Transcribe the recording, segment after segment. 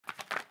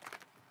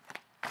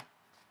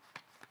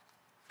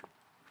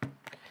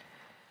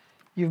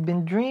You've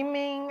been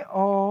dreaming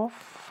of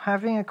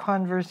having a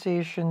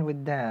conversation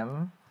with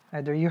them.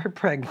 Either you're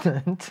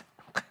pregnant,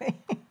 okay,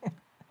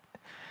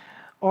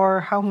 or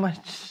how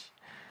much.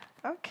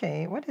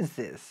 Okay, what is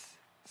this?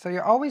 So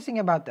you're always thinking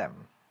about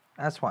them.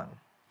 That's one.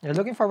 You're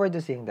looking forward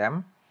to seeing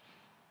them.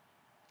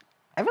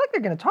 I feel like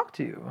they're gonna talk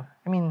to you.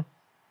 I mean,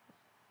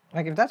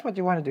 like if that's what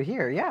you wanted to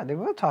hear, yeah, they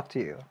will talk to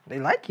you. They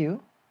like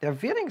you. They have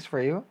feelings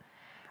for you.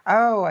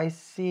 Oh, I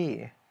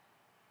see.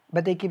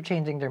 But they keep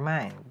changing their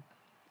mind.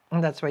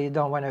 And that's why you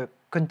don't want to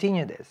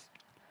continue this.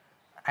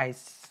 I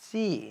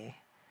see.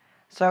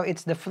 So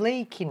it's the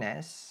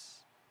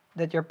flakiness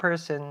that your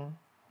person,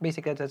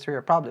 basically that's where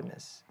your problem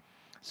is.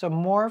 So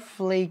more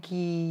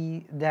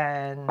flaky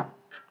than,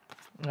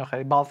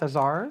 okay,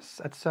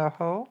 Balthazar's at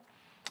Soho.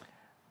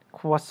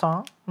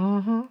 Croissant.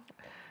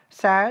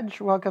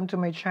 Sag, welcome to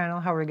my channel.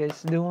 How are you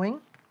guys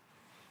doing?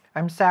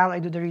 I'm Sal. I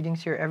do the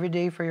readings here every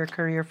day for your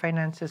career,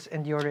 finances,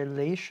 and your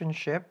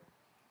relationship.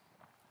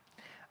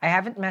 I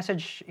haven't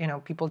messaged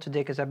people today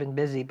because I've been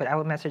busy, but I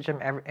will message them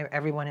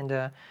everyone in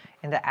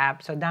the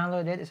app. So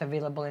download it. It's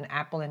available in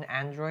Apple and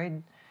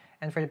Android.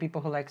 And for the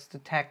people who likes to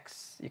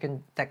text, you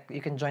can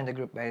join the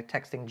group by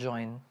texting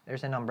join.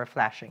 There's a number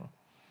flashing.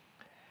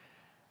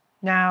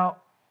 Now,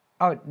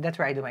 oh, that's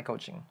where I do my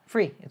coaching.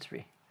 Free. It's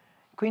free.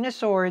 Queen of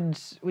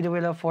Swords with the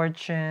Wheel of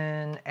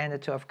Fortune and the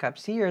Two of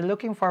Cups. See, you're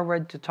looking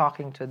forward to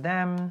talking to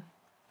them.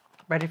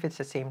 But if it's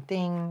the same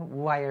thing,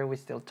 why are we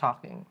still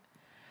talking?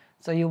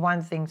 So you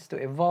want things to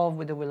evolve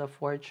with the Wheel of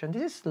Fortune.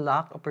 This is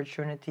luck,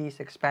 opportunities,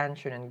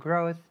 expansion, and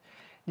growth.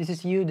 This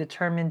is you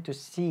determined to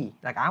see.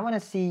 Like, I want to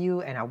see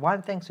you and I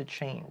want things to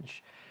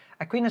change.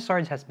 A Queen of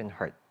Swords has been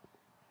hurt.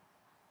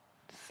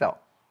 So,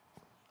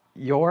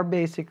 you're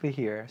basically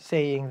here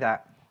saying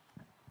that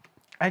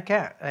I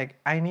can't. Like,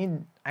 I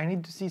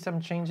need to see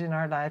some change in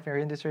our life or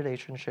in this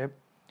relationship.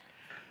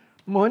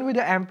 Moon with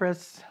the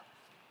Empress.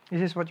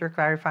 This is what you're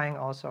clarifying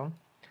also.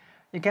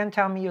 You can't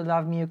tell me you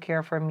love me, you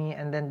care for me,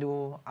 and then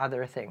do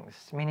other things.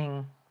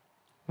 Meaning,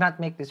 not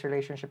make this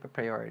relationship a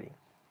priority.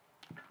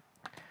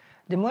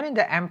 The Moon in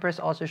the Empress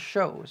also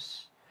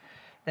shows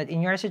that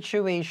in your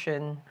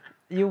situation,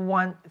 you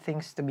want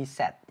things to be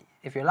set.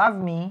 If you love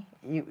me,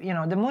 you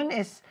know, the Moon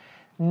is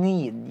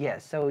need,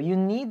 yes. So you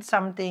need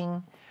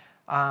something,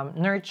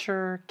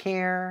 nurture,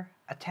 care,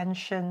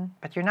 attention,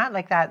 but you're not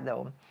like that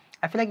though.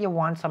 I feel like you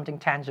want something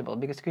tangible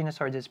because Queen of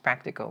Swords is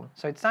practical.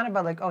 So it's not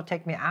about like, oh,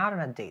 take me out on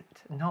a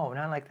date. No,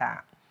 not like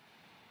that.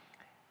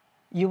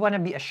 You want to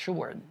be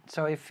assured.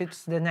 So if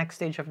it's the next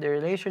stage of the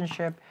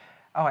relationship,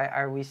 oh,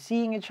 are we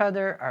seeing each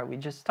other? Are we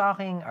just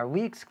talking? Are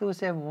we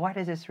exclusive? What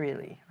is this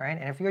really, right?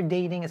 And if you're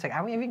dating, it's like,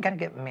 are we even gonna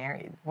get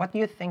married? What do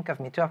you think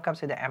of me? Two of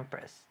Cups with the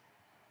Empress.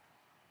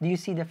 Do you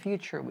see the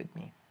future with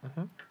me?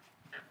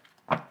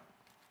 Can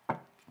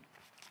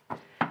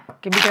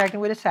be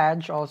connecting with a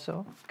Sag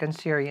also,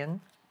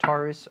 Cancerian,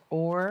 Taurus,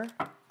 or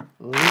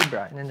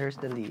Libra. And then there's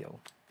the Leo.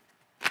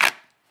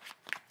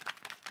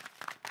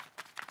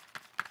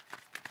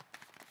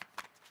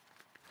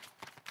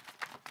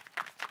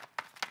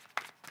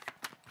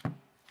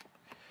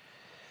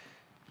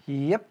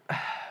 Yep.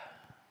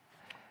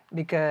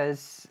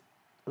 Because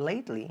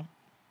lately,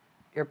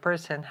 your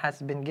person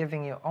has been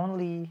giving you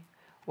only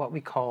what we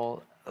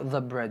call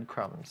the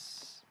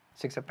breadcrumbs.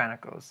 Six of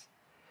Pentacles.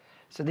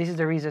 So this is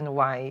the reason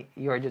why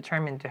you're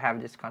determined to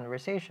have this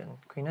conversation.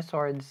 Queen of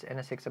Swords and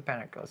a Six of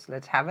Pentacles.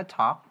 Let's have a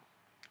talk,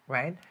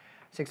 right?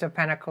 Six of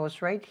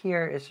Pentacles right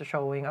here is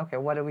showing, okay,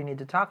 what do we need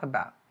to talk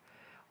about?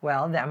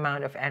 Well, the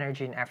amount of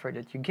energy and effort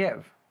that you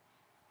give.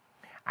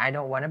 I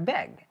don't want to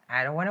beg.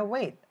 I don't want to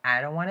wait. I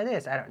don't want to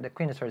this. The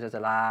Queen of Swords has a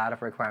lot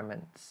of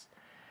requirements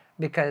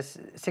because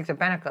Six of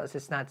Pentacles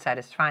is not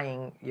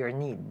satisfying your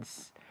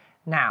needs.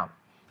 Now,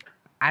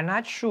 I'm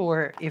not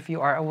sure if you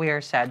are aware,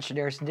 Sag,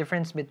 there's a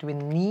difference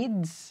between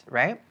needs,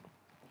 right?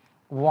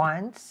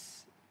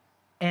 Wants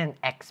and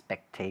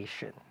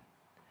expectation.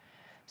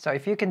 So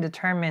if you can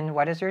determine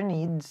what is your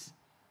needs,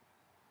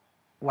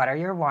 what are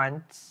your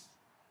wants,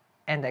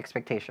 and the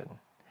expectation.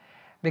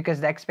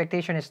 Because the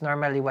expectation is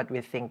normally what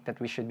we think that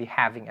we should be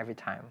having every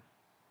time.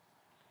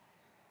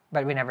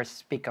 But we never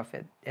speak of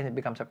it, and it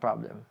becomes a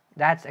problem.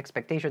 That's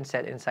expectation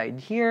set inside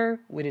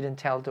here. We didn't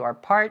tell to our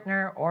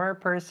partner or our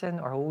person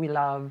or who we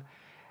love,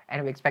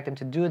 and we expect them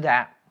to do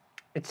that.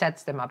 It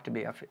sets them up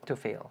to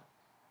fail.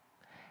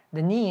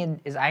 The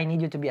need is, I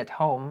need you to be at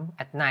home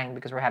at 9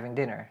 because we're having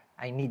dinner.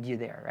 I need you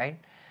there, right?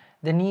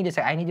 The need is,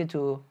 I need you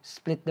to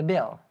split the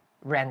bill.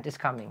 Rent is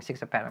coming,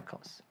 Six of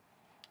Pentacles.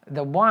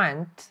 The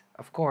want,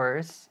 of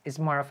course, is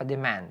more of a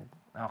demand,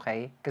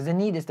 okay? Because the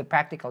need is the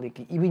practical.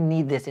 We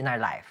need this in our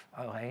life,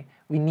 okay?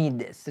 We need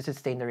this to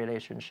sustain the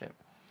relationship.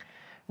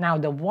 Now,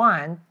 the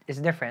want is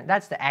different.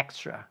 That's the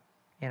extra,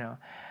 you know.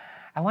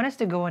 I want us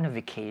to go on a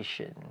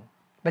vacation,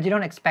 but you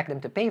don't expect them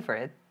to pay for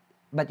it,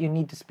 but you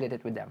need to split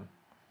it with them.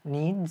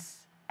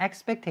 Needs,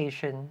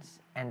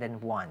 expectations, and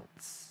then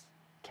wants,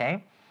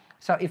 okay?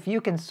 So if you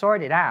can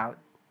sort it out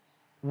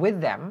with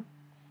them,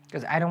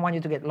 because I don't want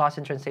you to get lost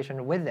in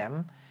translation with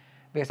them,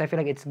 because I feel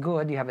like it's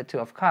good. You have a Two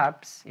of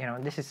Cups. You know,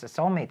 this is a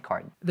soulmate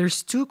card.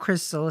 There's two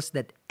crystals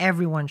that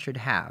everyone should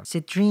have: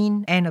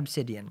 citrine and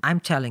obsidian. I'm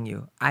telling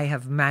you, I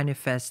have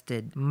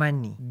manifested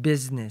money,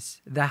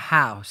 business, the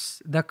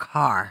house, the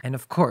car, and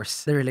of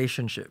course, the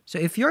relationship. So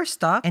if you're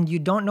stuck and you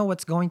don't know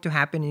what's going to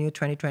happen in you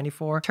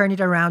 2024, turn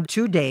it around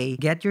today.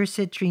 Get your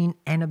citrine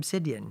and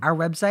obsidian. Our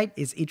website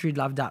is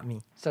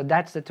eatreadlove.me. So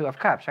that's the Two of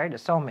Cups, right? The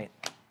soulmate.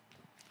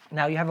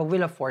 Now you have a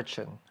Wheel of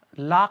Fortune.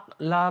 Luck,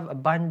 love,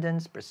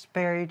 abundance,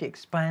 prosperity,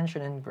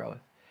 expansion, and growth.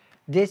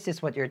 This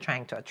is what you're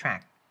trying to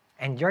attract.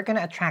 And you're going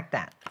to attract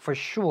that for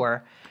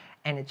sure.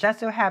 And it just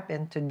so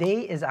happened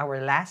today is our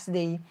last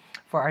day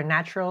for our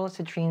natural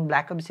citrine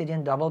black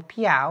obsidian double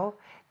piao,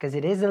 because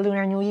it is the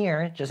Lunar New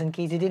Year, just in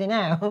case you didn't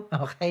know.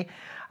 Okay.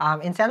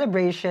 In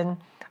celebration,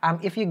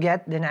 if you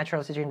get the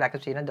natural citrine black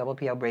obsidian double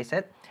piao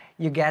bracelet,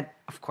 you get,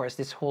 of course,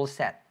 this whole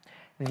set.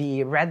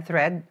 The red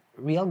thread,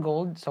 real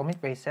gold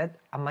soulmate bracelet,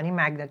 a money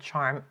magnet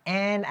charm,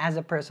 and as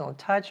a personal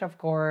touch, of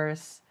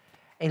course,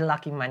 a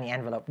lucky money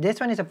envelope.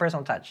 This one is a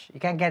personal touch. You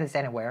can't get this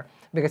anywhere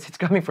because it's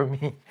coming from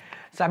me.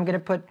 So I'm going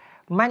to put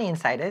money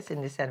inside this,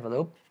 in this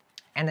envelope,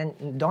 and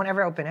then don't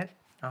ever open it,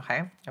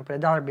 okay? I'll put a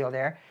dollar bill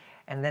there,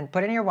 and then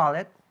put it in your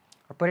wallet,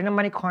 or put it in the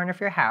money corner of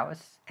your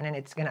house, and then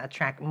it's going to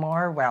attract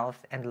more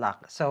wealth and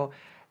luck. So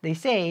they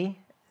say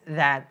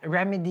that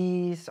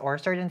remedies or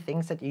certain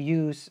things that you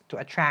use to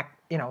attract,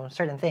 you know,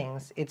 certain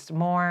things, it's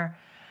more,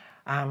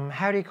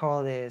 how do you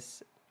call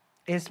this?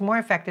 It's more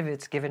effective if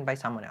it's given by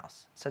someone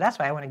else. So that's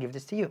why I want to give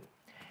this to you.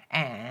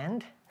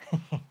 And,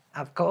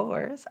 of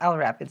course, I'll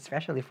wrap it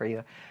especially for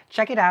you.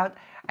 Check it out.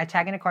 I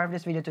tag in the corner of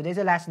this video. Today's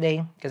the last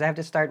day because I have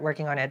to start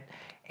working on it.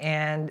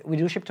 And we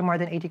do ship to more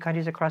than 80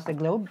 countries across the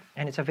globe.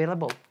 And it's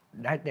available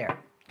right there,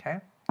 okay?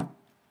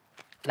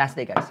 Last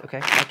day, guys, okay?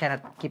 I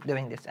cannot keep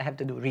doing this. I have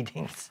to do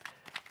readings.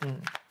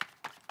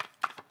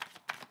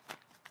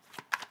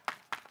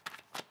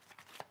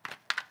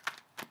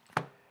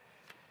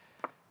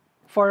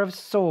 Four of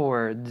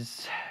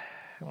Swords.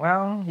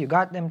 Well, you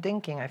got them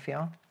thinking, I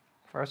feel.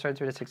 Four of Swords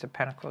with the Six of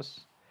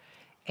Pentacles.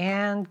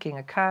 And King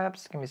of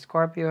Cups, can be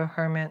Scorpio,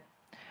 Hermit.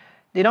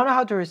 They don't know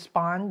how to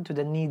respond to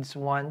the needs,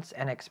 wants,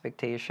 and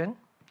expectation.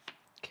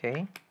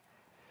 Okay.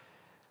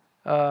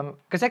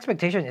 Because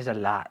expectation is a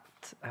lot.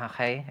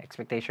 Okay.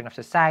 Expectation of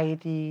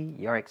society,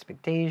 your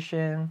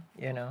expectation,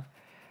 you know.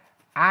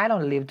 I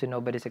don't live to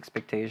nobody's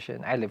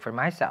expectation. I live for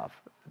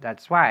myself.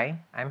 That's why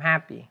I'm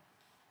happy.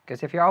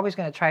 Because if you're always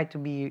going to try to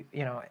be,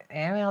 you know,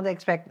 well, they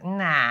expect,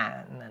 nah.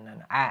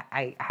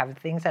 I have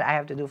things that I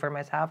have to do for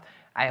myself.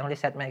 I only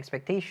set my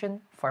expectation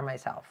for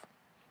myself.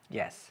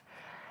 Yes.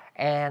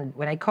 And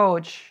when I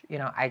coach, you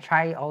know, I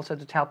try also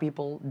to tell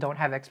people don't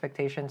have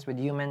expectations with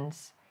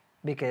humans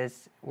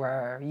because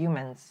we're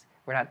humans.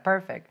 We're not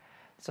perfect.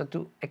 So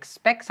to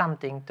expect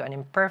something to an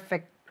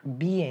imperfect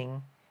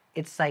being,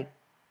 it's like,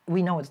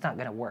 we know it's not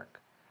going to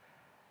work.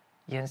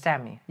 You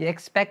understand me? You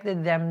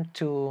expected them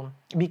to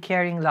be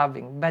caring,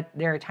 loving, but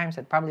there are times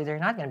that probably they're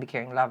not going to be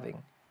caring,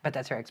 loving, but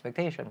that's your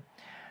expectation.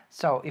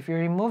 So if you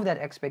remove that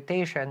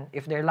expectation,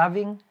 if they're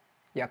loving,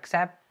 you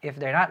accept. If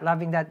they're not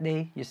loving that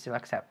day, you still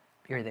accept.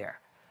 You're there.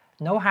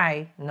 No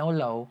high, no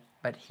low,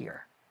 but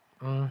here.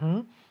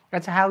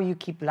 That's how you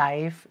keep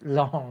life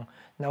long.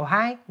 No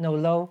high, no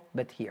low,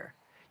 but here.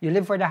 You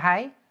live for the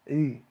high,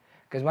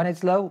 because when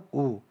it's low,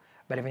 ooh.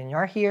 But if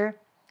you're here,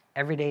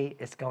 every day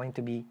is going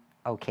to be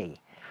okay.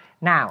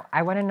 Now,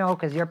 I want to know,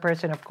 because your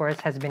person, of course,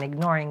 has been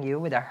ignoring you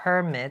with a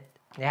Hermit.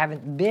 They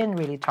haven't been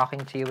really talking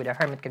to you with a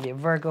Hermit. Could be a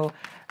Virgo,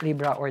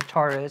 Libra, or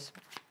Taurus.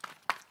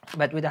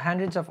 But with the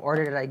hundreds of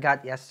orders that I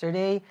got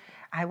yesterday,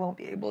 I won't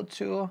be able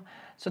to.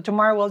 So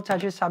tomorrow we'll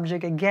touch your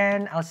subject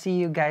again. I'll see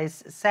you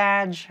guys,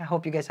 Sag. I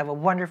hope you guys have a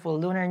wonderful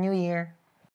Lunar New Year.